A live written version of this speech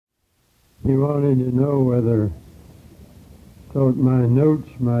He wanted to know whether thought my notes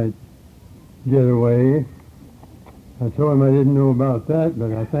might get away. I told him I didn't know about that,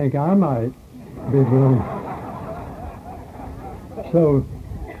 but I think I might be blown. So,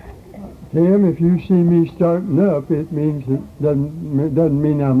 Tim, if you see me starting up, it means it doesn't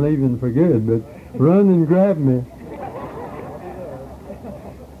mean I'm leaving for good, but run and grab me.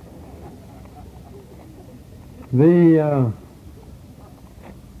 The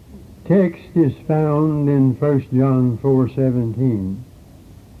text is found in 1 John 4:17.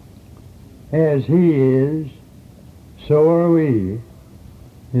 As he is, so are we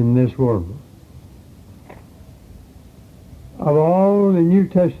in this world. Of all the New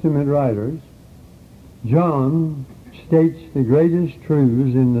Testament writers, John states the greatest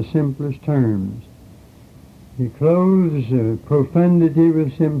truths in the simplest terms. He clothes profundity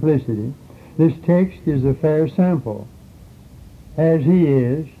with simplicity. This text is a fair sample. As he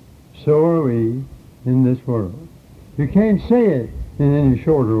is, so are we in this world. You can't say it in any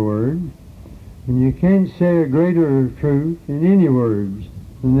shorter words, and you can't say a greater truth in any words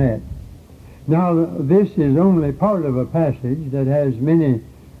than that. Now, this is only part of a passage that has many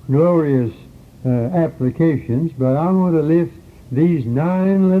glorious applications, but I want to lift these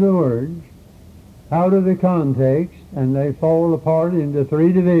 9 little words out of the context, and they fall apart into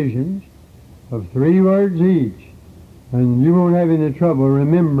 3 divisions of 3 words each. And you won't have any trouble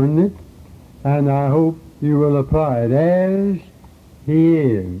remembering it, and I hope you will apply it. As he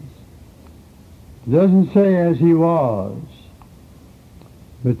is. It doesn't say as he was.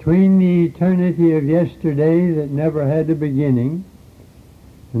 Between the eternity of yesterday that never had a beginning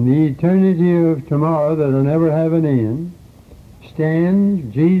and the eternity of tomorrow that will never have an end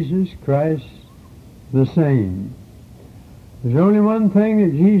stands Jesus Christ the same. There's only one thing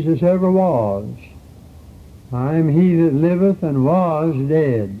that Jesus ever was. I am he that liveth and was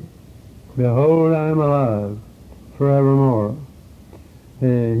dead. Behold, I am alive forevermore.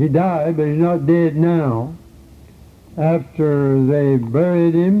 He died, but he's not dead now. After they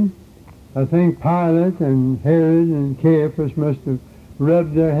buried him, I think Pilate and Herod and Caiaphas must have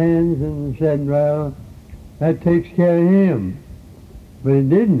rubbed their hands and said, well, that takes care of him. But it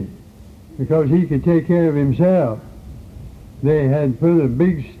didn't, because he could take care of himself. They had put a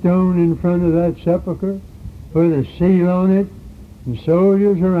big stone in front of that sepulchre, put a seal on it, and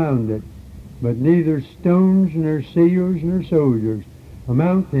soldiers around it. But neither stones nor seals nor soldiers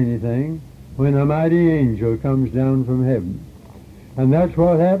amount to anything when a mighty angel comes down from heaven. And that's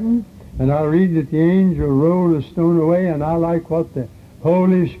what happened. And I read that the angel rolled the stone away, and I like what the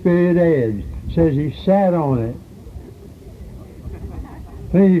Holy Spirit adds. It says he sat on it.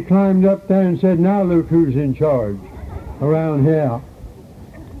 Then he climbed up there and said, now look who's in charge around here.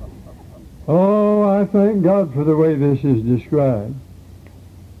 Oh, I thank God for the way this is described.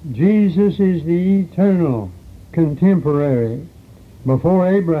 Jesus is the eternal contemporary. Before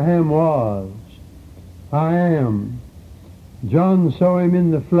Abraham was, I am. John saw him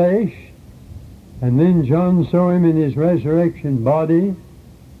in the flesh, and then John saw him in his resurrection body.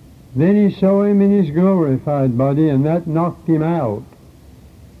 Then he saw him in his glorified body, and that knocked him out.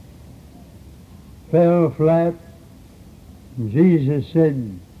 Fell flat. And Jesus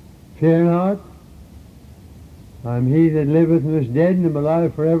said, fear not. I'm he that liveth and is dead and am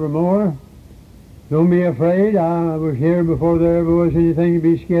alive forevermore. Don't be afraid. I was here before there ever was anything to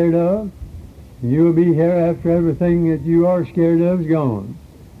be scared of. And you will be here after everything that you are scared of is gone.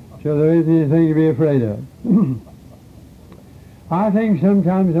 So there isn't anything to be afraid of. I think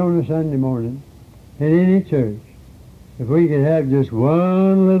sometimes on a Sunday morning, in any church, if we could have just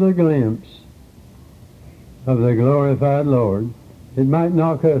one little glimpse of the glorified Lord, it might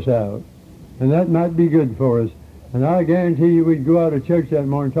knock us out. And that might be good for us. And I guarantee you we'd go out of church that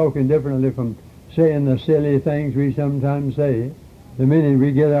morning talking differently from saying the silly things we sometimes say the minute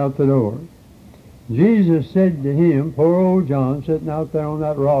we get out the door. Jesus said to him, poor old John, sitting out there on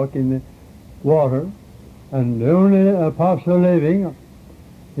that rock in the water, and the only apostle living,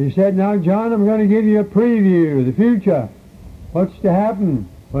 he said, now, John, I'm going to give you a preview of the future. What's to happen?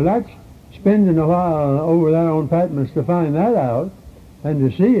 Well, that's spending a while over there on Patmos to find that out and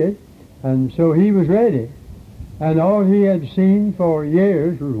to see it. And so he was ready. And all he had seen for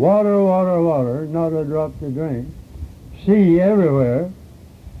years was water, water, water, not a drop to drink, sea everywhere.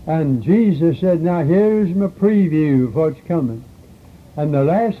 And Jesus said, now here's my preview of what's coming. And the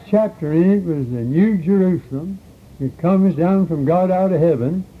last chapter in it was the New Jerusalem. It comes down from God out of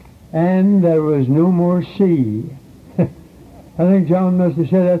heaven, and there was no more sea. I think John must have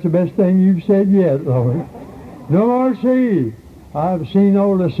said, that's the best thing you've said yet, Lord. No more sea. I've seen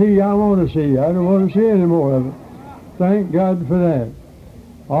all the sea I want to see. I don't want to see any more of it. Thank God for that.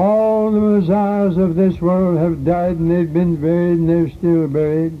 All the messiahs of this world have died, and they've been buried, and they're still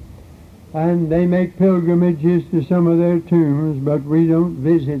buried. And they make pilgrimages to some of their tombs, but we don't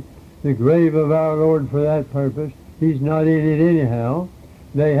visit the grave of our Lord for that purpose. He's not in it anyhow.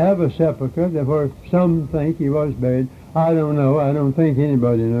 They have a sepulchre where some think he was buried. I don't know. I don't think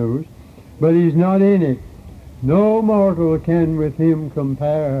anybody knows. But he's not in it. No mortal can with him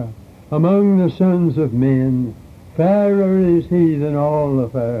compare. Among the sons of men, fairer is he than all the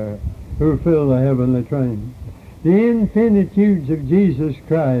fair who fill the heavenly train. The infinitudes of Jesus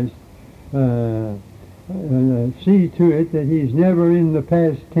Christ see to it that he's never in the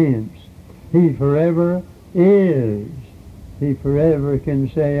past tense. He forever is. He forever can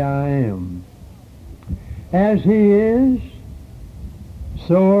say, I am. As he is,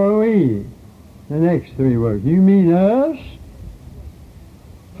 so are we. The next three words. You mean us?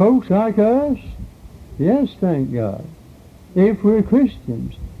 Folks like us? Yes, thank God. If we're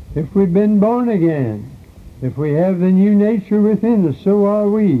Christians, if we've been born again, if we have the new nature within us, so are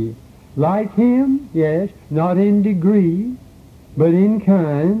we. Like him, yes, not in degree, but in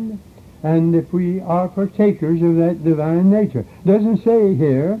kind, and if we are partakers of that divine nature. Doesn't say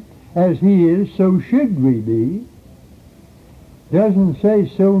here, as he is, so should we be. Doesn't say,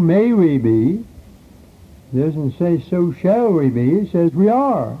 so may we be. Doesn't say, so shall we be. It says, we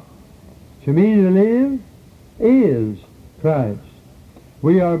are. To me to live is Christ.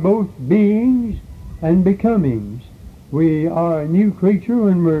 We are both beings and becomings. We are a new creature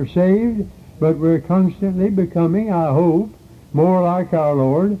when we're saved, but we're constantly becoming, I hope, more like our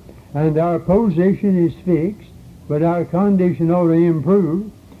Lord, and our position is fixed, but our condition ought to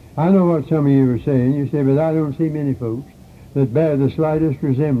improve. I know what some of you are saying. You say, but I don't see many folks that bear the slightest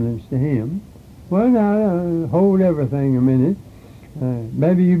resemblance to him. Well, now, hold everything a minute.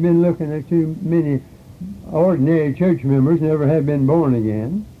 Maybe you've been looking at too many ordinary church members, never have been born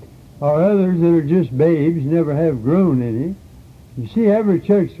again, or others that are just babes, never have grown any. You see, every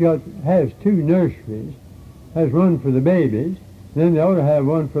church has two nurseries. Has one for the babies, then they ought to have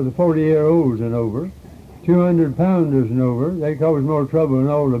one for the 40-year-olds and over, 200-pounders and over. They cause more trouble than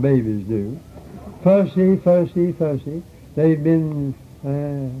all the babies do. Fussy, fussy, fussy. They've been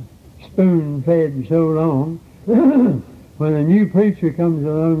spoon-fed so long. When a new preacher comes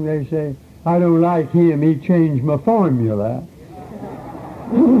along, they say, I don't like him, he changed my formula.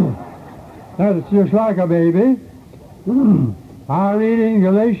 That's just like a baby. I read in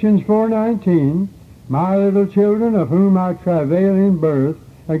Galatians 4:19, my little children, of whom I travail in birth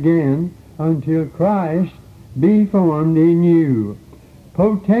again until Christ be formed in you.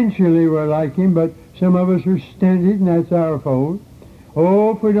 Potentially we're like him, but some of us are stinted, and that's our fault.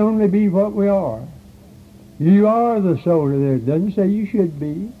 Oh, if we'd only be what we are. You are the salt of the earth. It doesn't say you should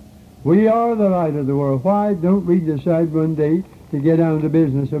be. We are the light of the world. Why don't we decide one day to get down to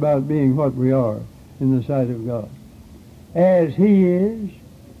business about being what we are in the sight of God? As he is,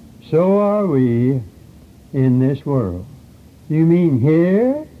 so are we in this world. You mean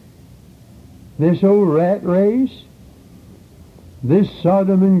here? This old rat race? This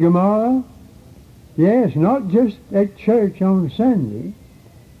Sodom and Gomorrah? Yes, not just at church on Sunday.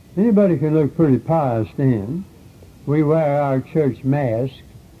 Anybody can look pretty pious then. We wear our church mask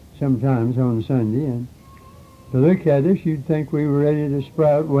sometimes on Sunday, and to look at us, you'd think we were ready to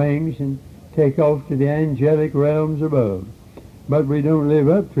sprout wings and take off to the angelic realms above. But we don't live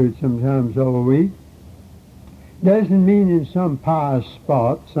up to it sometimes all week. Doesn't mean in some pious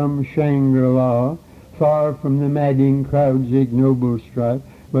spot, some Shangri-La, far from the madding crowd's ignoble strife,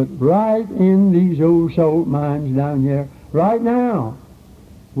 but right in these old salt mines down here, right now,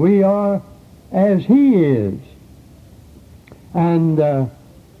 we are as he is. And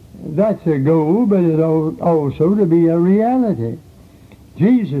that's a goal, but it ought also to be a reality.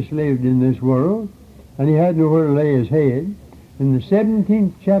 Jesus lived in this world, and he had nowhere to lay his head. In the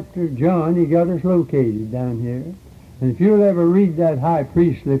 17th chapter of John, he got us located down here. And if you'll ever read that high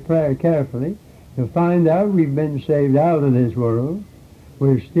priestly prayer carefully, you'll find out we've been saved out of this world.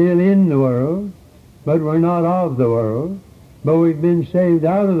 We're still in the world, but we're not of the world. But we've been saved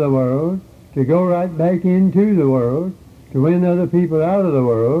out of the world to go right back into the world, to win other people out of the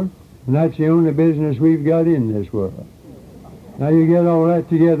world, and that's the only business we've got in this world. Now you get all that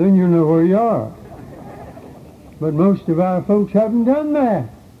together and you know where you are. But most of our folks haven't done that.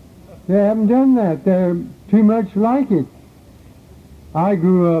 They haven't done that. They're too much like it. I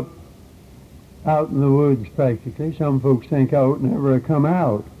grew up out in the woods practically. Some folks think I would never have come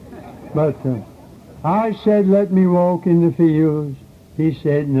out. But I said, let me walk in the fields. He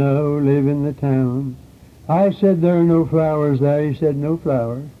said, no, live in the town. I said, there are no flowers there. He said, no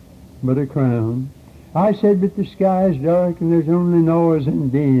flowers, but a crown. I said, but the sky's dark and there's only noise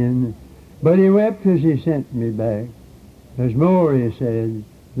and din. But he wept as he sent me back. There's more, he said,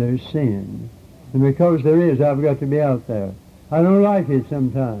 there's sin. And because there is, I've got to be out there. I don't like it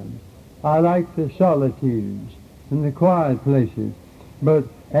sometimes. I like the solitudes and the quiet places. But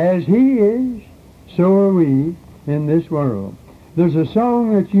as he is, so are we in this world. There's a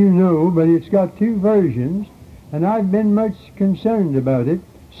song that you know, but it's got two versions, and I've been much concerned about it.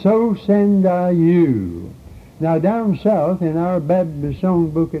 So send I you. Now down south in our Baptist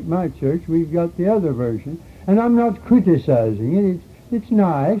songbook at my church, we've got the other version, and I'm not criticizing it. It's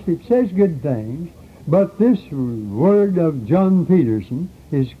nice. It says good things. But this word of John Peterson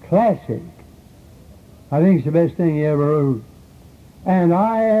is classic. I think it's the best thing he ever wrote. And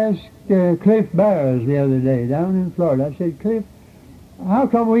I asked Cliff Barrows the other day down in Florida. I said, Cliff, how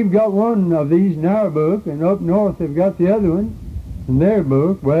come we've got one of these in our book, and up north they've got the other one in their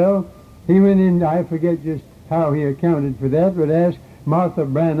book? Well, he went in, I forget just how he accounted for that, but asked Martha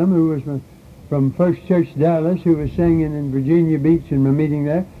Branham, who was from First Church Dallas, who was singing in Virginia Beach in my meeting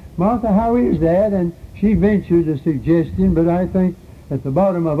there. Martha, how is that? And she ventured a suggestion, but I think at the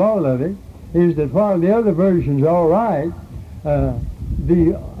bottom of all of it is that while the other version's all right,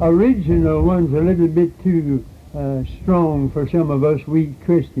 the original one's a little bit too strong for some of us weak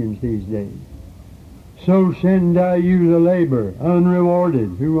Christians these days. So send I you to labor,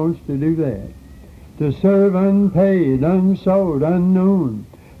 unrewarded. Who wants to do that? To serve unpaid, unsought, unknown,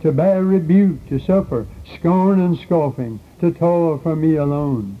 to bear rebuke, to suffer scorn and scoffing, to toil for me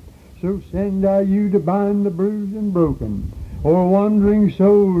alone. So send I you to bind the bruised and broken, or wandering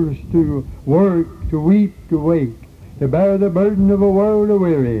souls to work, to weep, to wake, to bear the burden of a world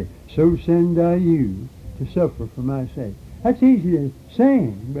aweary. So send I you to suffer for my sake. That's easy to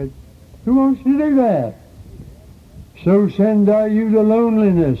sing, but who wants to do that? So send I you to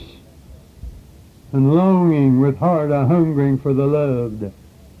loneliness and longing, with heart a-hungering for the loved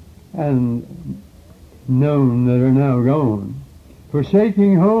and known that are now gone,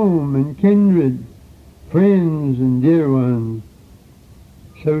 forsaking home and kindred, friends and dear ones.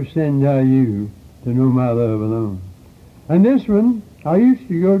 So send I you to know my love alone. And this one, I used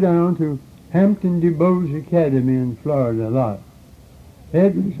to go down to Hampton DuBose Academy in Florida a lot.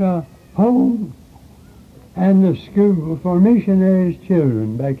 It was a home and a school for missionaries'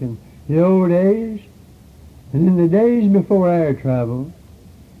 children back in the old days, and in the days before air travel,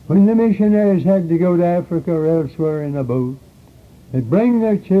 when the missionaries had to go to Africa or elsewhere in a boat, they'd bring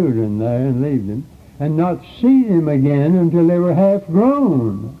their children there and leave them, and not see them again until they were half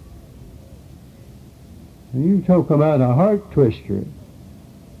grown. And you talk about a heart twister.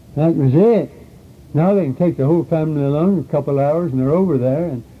 That was it. Now they can take the whole family along in a couple hours and they're over there.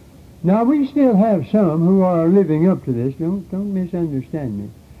 And now we still have some who are living up to this. Don't misunderstand me.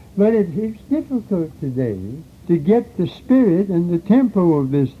 But it's difficult today to get the spirit and the tempo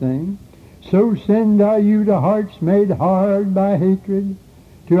of this thing. So send I you to hearts made hard by hatred,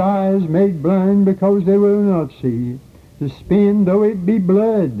 to eyes made blind because they will not see, to spend though it be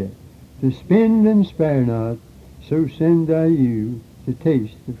blood, to spend and spare not. So send I you to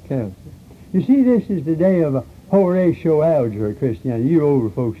taste of Calvary. You see, this is the day of a Horatio Alger Christianity. You older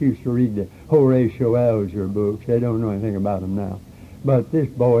folks used to read the Horatio Alger books. They don't know anything about them now. But this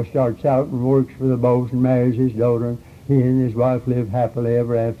boy starts out and works for the boss and marries his daughter, and he and his wife live happily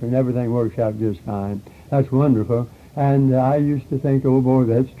ever after, and everything works out just fine. That's wonderful. And I used to think, oh boy,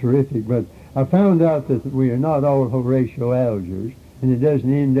 that's terrific. But I found out that we are not all Horatio Algers, and it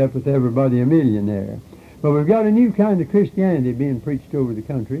doesn't end up with everybody a millionaire. But we've got a new kind of Christianity being preached over the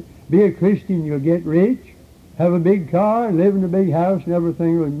country. Be a Christian, you'll get rich, have a big car, live in a big house, and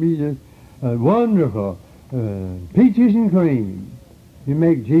everything will be just wonderful. Peaches and cream. You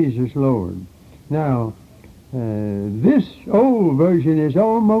make Jesus Lord. Now, this old version is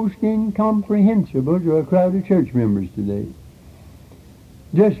almost incomprehensible to a crowd of church members today.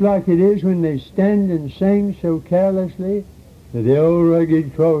 Just like it is when they stand and sing so carelessly that the old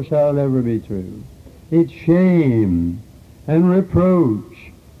rugged cross I'll ever be true. It's shame and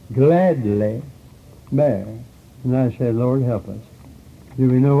reproach gladly bear. And I said, Lord, help us. Do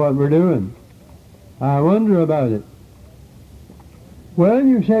we know what we're doing? I wonder about it. Well,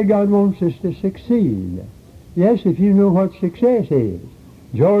 you say God wants us to succeed. Yes, if you know what success is.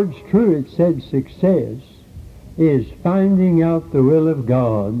 George Truett said success is finding out the will of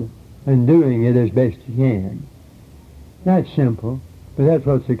God and doing it as best you can. That's simple, but that's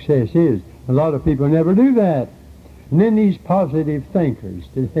what success is. A lot of people never do that. And then these positive thinkers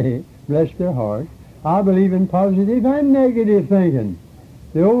today, bless their hearts, I believe in positive and negative thinking.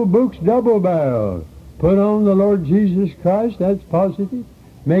 The old book's double-barreled. Put on the Lord Jesus Christ, that's positive.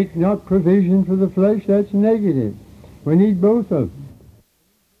 Make not provision for the flesh, that's negative. We need both of them.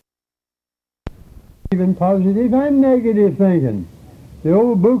 Even positive and negative thinking. The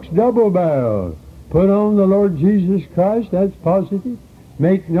old book's double-barreled. Put on the Lord Jesus Christ, that's positive.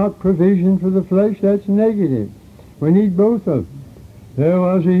 Make not provision for the flesh, that's negative. We need both of them. There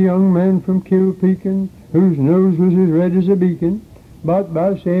was a young man from Kilpecan whose nose was as red as a beacon, but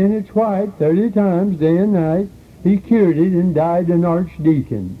by saying it's white 30 times, day and night, he cured it and died an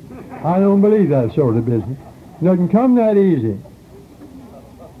archdeacon. I don't believe that sort of business. Doesn't come that easy.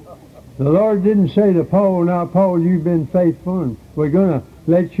 The Lord didn't say to Paul, now Paul, you've been faithful and we're going to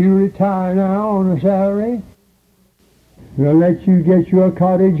let you retire now on a salary. We'll let you get you a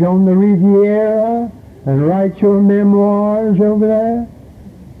cottage on the Riviera and write your memoirs over there.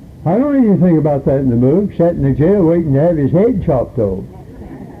 I don't read anything about that in the book. Sat in the jail waiting to have his head chopped off.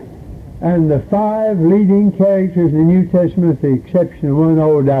 And the 5 leading characters in the New Testament, with the exception of one,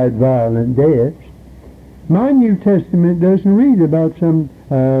 all died violent deaths. My New Testament doesn't read about some,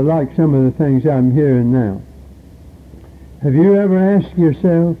 like some of the things I'm hearing now. Have you ever asked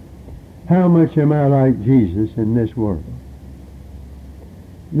yourself, how much am I like Jesus in this world?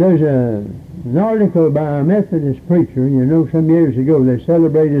 There's an article by a Methodist preacher, you know, some years ago they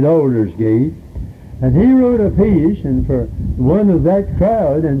celebrated Aldersgate, and he wrote a piece, and for one of that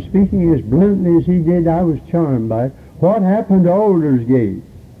crowd, and speaking as bluntly as he did, I was charmed by it. What happened to Aldersgate?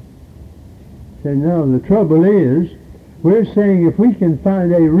 He said, no, the trouble is, we're saying if we can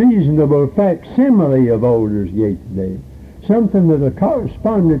find a reasonable facsimile of Aldersgate today, something that'll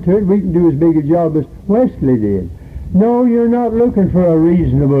correspond to it, we can do as big a job as Wesley did. No, you're not looking for a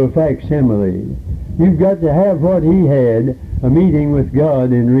reasonable facsimile. You've got to have what he had, a meeting with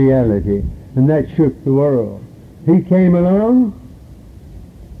God in reality. And that shook the world. He came along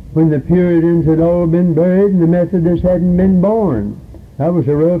when the Puritans had all been buried and the Methodists hadn't been born. That was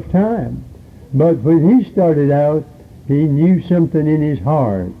a rough time. But when he started out, he knew something in his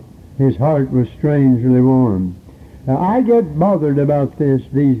heart. His heart was strangely warm. Now, I get bothered about this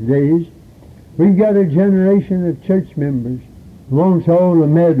these days. We've got a generation of church members who wants all the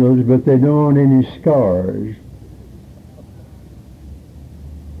medals, but they don't want any scars.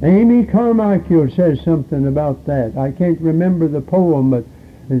 Amy Carmichael says something about that. I can't remember the poem, but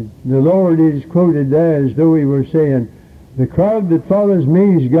the Lord is quoted there as though he were saying, the crowd that follows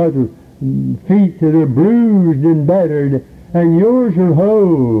me's got feet that are bruised and battered, and yours are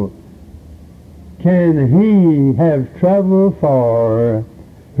whole. Can he have traveled far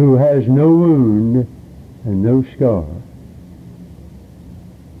who has no wound and no scar?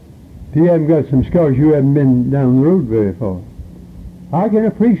 If you haven't got some scars, you haven't been down the road very far. I can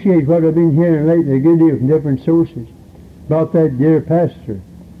appreciate what I've been hearing lately, a good deal from different sources, about that dear pastor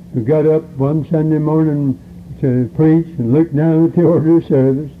who got up one Sunday morning to preach and looked down at the order of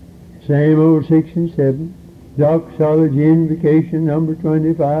service, same old 6 and 7, doxology, invocation, number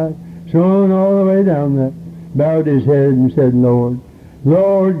 25, so on all the way down there, bowed his head and said, Lord,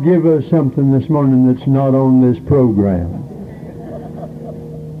 give us something this morning that's not on this program.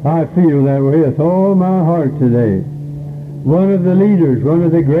 I feel that way with all my heart today. One of the leaders, one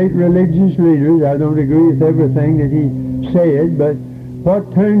of the great religious leaders, I don't agree with everything that he said, but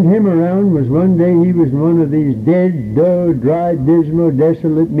what turned him around was one day he was in one of these dead, dull, dry, dismal,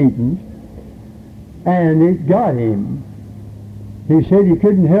 desolate meetings, and it got him. He said he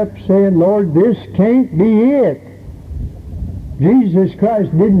couldn't help saying, Lord, this can't be it. Jesus Christ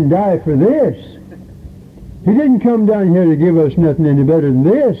didn't die for this. He didn't come down here to give us nothing any better than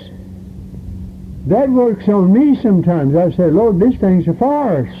this. That works on me sometimes. I say, Lord, this thing's a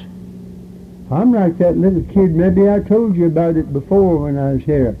farce. I'm like that little kid. Maybe I told you about it before when I was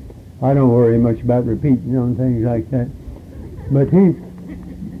here. I don't worry much about repeating on things like that. But he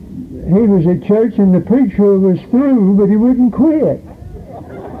was at church and the preacher was through, but he wouldn't quit.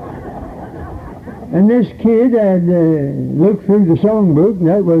 And this kid had looked through the songbook, and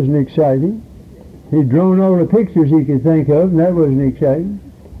that wasn't exciting. He'd drawn all the pictures he could think of, and that wasn't exciting.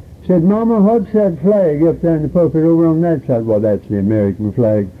 Said, Mama, what's that flag up there in the pulpit over on that side? Well, that's the American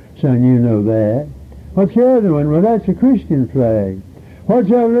flag. Son, you know that. What's the other one? Well, that's a Christian flag. What's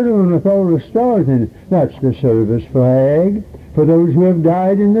that little one with all the stars in it? That's the service flag for those who have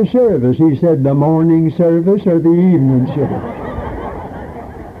died in the service. He said the morning service or the evening service.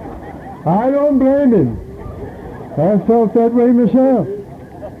 I don't blame him. I felt that way myself.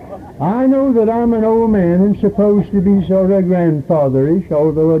 I know that I'm an old man and supposed to be sort of grandfatherish,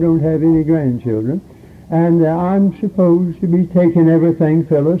 although I don't have any grandchildren. And I'm supposed to be taking everything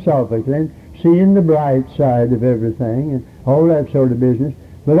philosophically and seeing the bright side of everything and all that sort of business.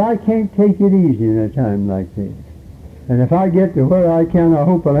 But I can't take it easy in a time like this. And if I get to where I can, I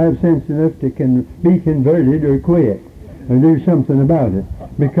hope I'll have sense enough to be converted or quit or do something about it.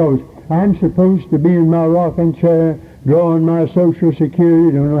 Because I'm supposed to be in my rocking chair drawing my Social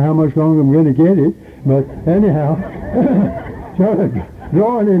Security. Don't know how much longer I'm going to get it. But anyhow,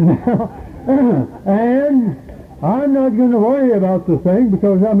 drawing it now. And I'm not going to worry about the thing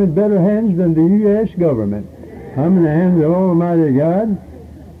because I'm in better hands than the U.S. government. I'm in the hands of Almighty God.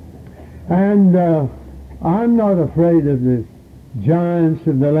 And I'm not afraid of the giants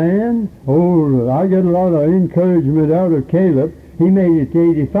of the land. Oh, I get a lot of encouragement out of Caleb. He made it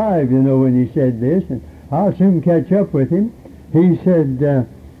to 85, you know, when he said this, and I'll soon catch up with him. He said,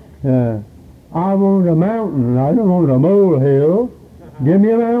 I want a mountain. I don't want a molehill. Give me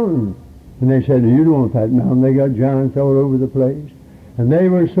a mountain. And they said, you don't want that mountain. They got giants all over the place. And they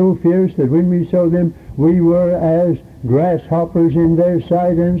were so fierce that when we saw them, we were as grasshoppers in their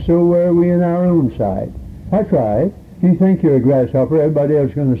sight, and so were we in our own sight. That's right. You think you're a grasshopper, everybody else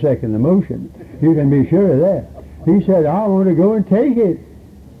is going to second the motion. You can be sure of that. He said, I want to go and take it.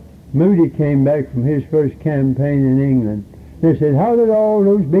 Moody came back from his first campaign in England. They said, how did all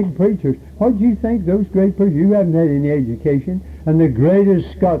those big preachers, what do you think those great preachers, you haven't had any education, and the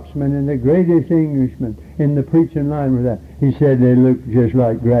greatest Scotsman and the greatest Englishman in the preaching line were that. He said they looked just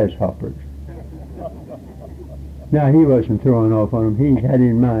like grasshoppers. Now, he wasn't throwing off on them. He had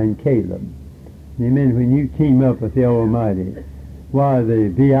in mind Caleb. And he meant when you team up with the Almighty, why the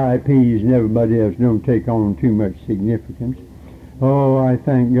VIPs and everybody else don't take on too much significance. Oh, I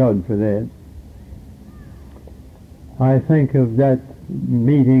thank God for that. I think of that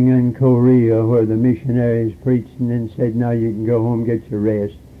meeting in Korea where the missionaries preached and then said, now you can go home, get your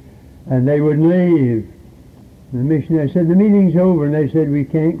rest. And they wouldn't leave. The missionary said, the meeting's over. And they said, we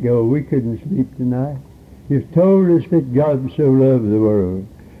can't go. We couldn't sleep tonight. You've told us that God so loved the world,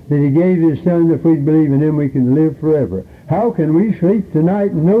 that he gave his Son, if we believe in him, we can live forever. How can we sleep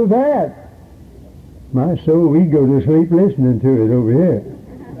tonight and know that? My soul, we go to sleep listening to it over here.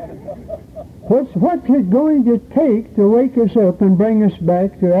 What's it going to take to wake us up and bring us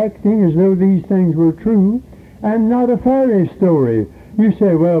back to acting as though these things were true and not a fairy story? You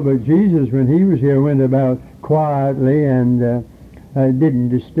say, well, but Jesus, when he was here, went about quietly and didn't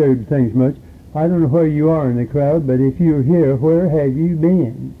disturb things much. I don't know where you are in the crowd, but if you're here, where have you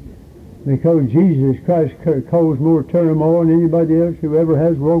been? Because Jesus Christ caused more turmoil than anybody else who ever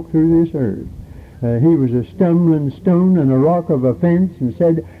has walked through this earth. He was a stumbling stone and a rock of offense, and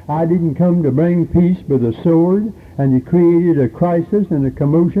said, I didn't come to bring peace but a sword. And he created a crisis and a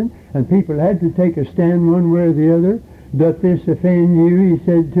commotion, and people had to take a stand one way or the other. Doth this offend you? He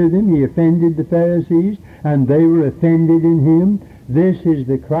said to them. He offended the Pharisees, and they were offended in him. This is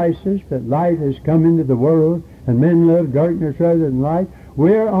the crisis, that light has come into the world, and men love darkness rather than light.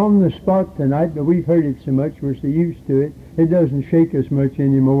 We're on the spot tonight, but we've heard it so much, we're so used to it, it doesn't shake us much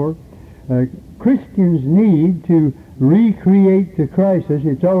anymore. Christians need to recreate the crisis.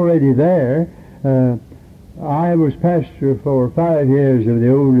 It's already there. I was pastor for 5 years of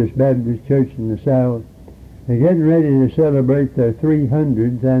the oldest Baptist church in the South. They're getting ready to celebrate their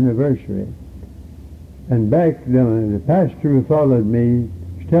 300th anniversary. And back, the pastor who followed me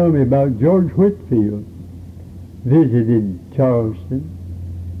was telling me about George Whitefield. Visited Charleston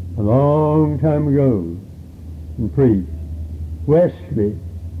a long time ago and preached. Wesley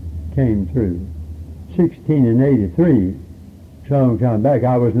came through. 1683, a long time back.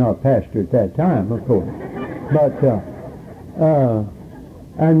 I was not pastor at that time, of course. But,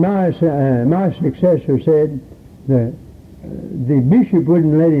 and my successor said that the bishop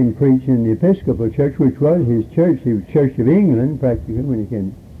wouldn't let him preach in the Episcopal Church, which was his church. He was Church of England, practically, when he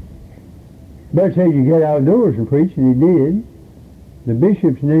came. But said you get outdoors and preach, and he did. The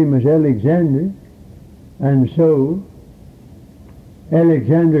bishop's name was Alexander, and so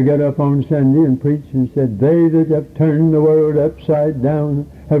Alexander got up on Sunday and preached and said, they that have turned the world upside down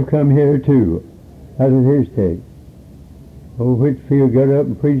have come here too. That was his take. Oh, Whitefield got up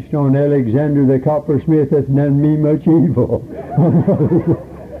and preached on Alexander the coppersmith hath done me much evil.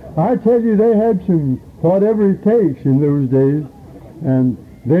 I tell you, they had some whatever it takes in those days, and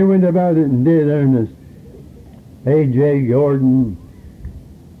they went about it in dead earnest. A.J. Gordon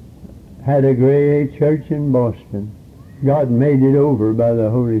had a great church in Boston. God made it over by the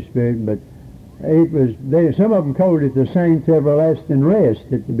Holy Spirit, but it was, some of them called it the Saints' Everlasting Rest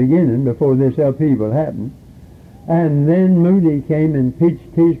at the beginning, before this upheaval happened. And then Moody came and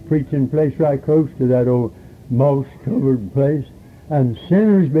pitched his preaching place right close to that old moss-covered place, and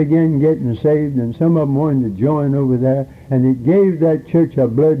sinners began getting saved, and some of them wanted to join over there, and it gave that church a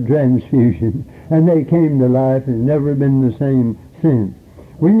blood transfusion, and they came to life and never been the same since.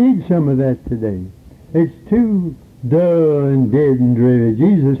 We need some of that today. It's too dull and dead and dreary.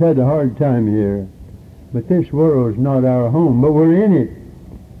 Jesus had a hard time here. But this world's not our home, but we're in it.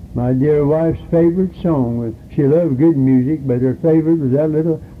 My dear wife's favorite song was, she loved good music, but her favorite was that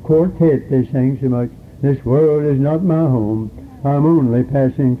little quartet they sang so much. This world is not my home, I'm only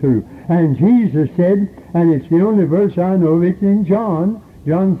passing through. And Jesus said, and it's the only verse I know of, it's in John.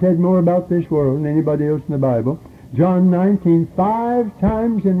 John said more about this world than anybody else in the Bible. John 19, 5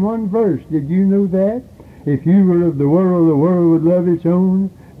 times in one verse. Did you know that? If you were of the world would love its own.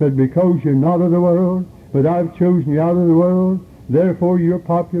 But because you're not of the world, but I've chosen you out of the world, therefore you're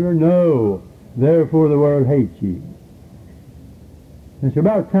popular. No. Therefore the world hates you. It's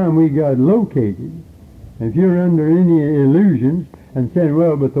about time we got located. If you're under any illusions and saying,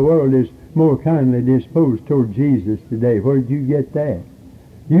 well, but the world is more kindly disposed toward Jesus today, where did you get that?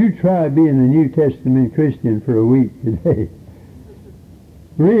 You try being a New Testament Christian for a week today.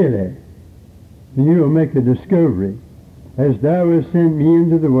 Really. And you'll make a discovery. As thou hast sent me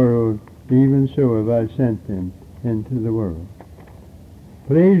into the world, even so have I sent them into the world.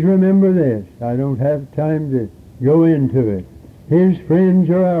 Please remember this. I don't have time to go into it. His friends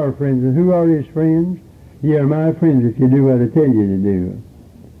are our friends. And who are his friends? Ye are my friends if you do what I tell you to do.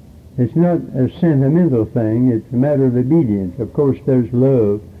 It's not a sentimental thing. It's a matter of obedience. Of course, there's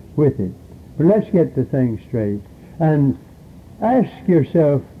love with it. But let's get the thing straight. And ask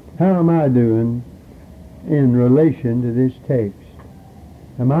yourself, how am I doing in relation to this text?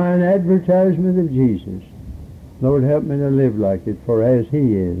 Am I an advertisement of Jesus? Lord, help me to live like it, for as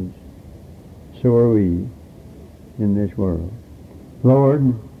he is, so are we in this world.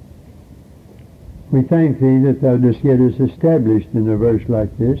 Lord, we thank thee that thou dost get us established in a verse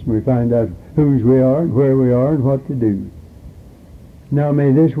like this, and we find out whose we are and where we are and what to do. Now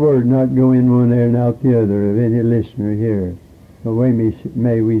may this word not go in one ear and out the other of any listener here, but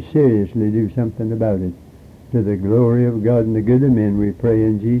may we seriously do something about it. To the glory of God and the good of men, we pray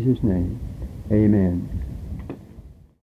in Jesus' name. Amen.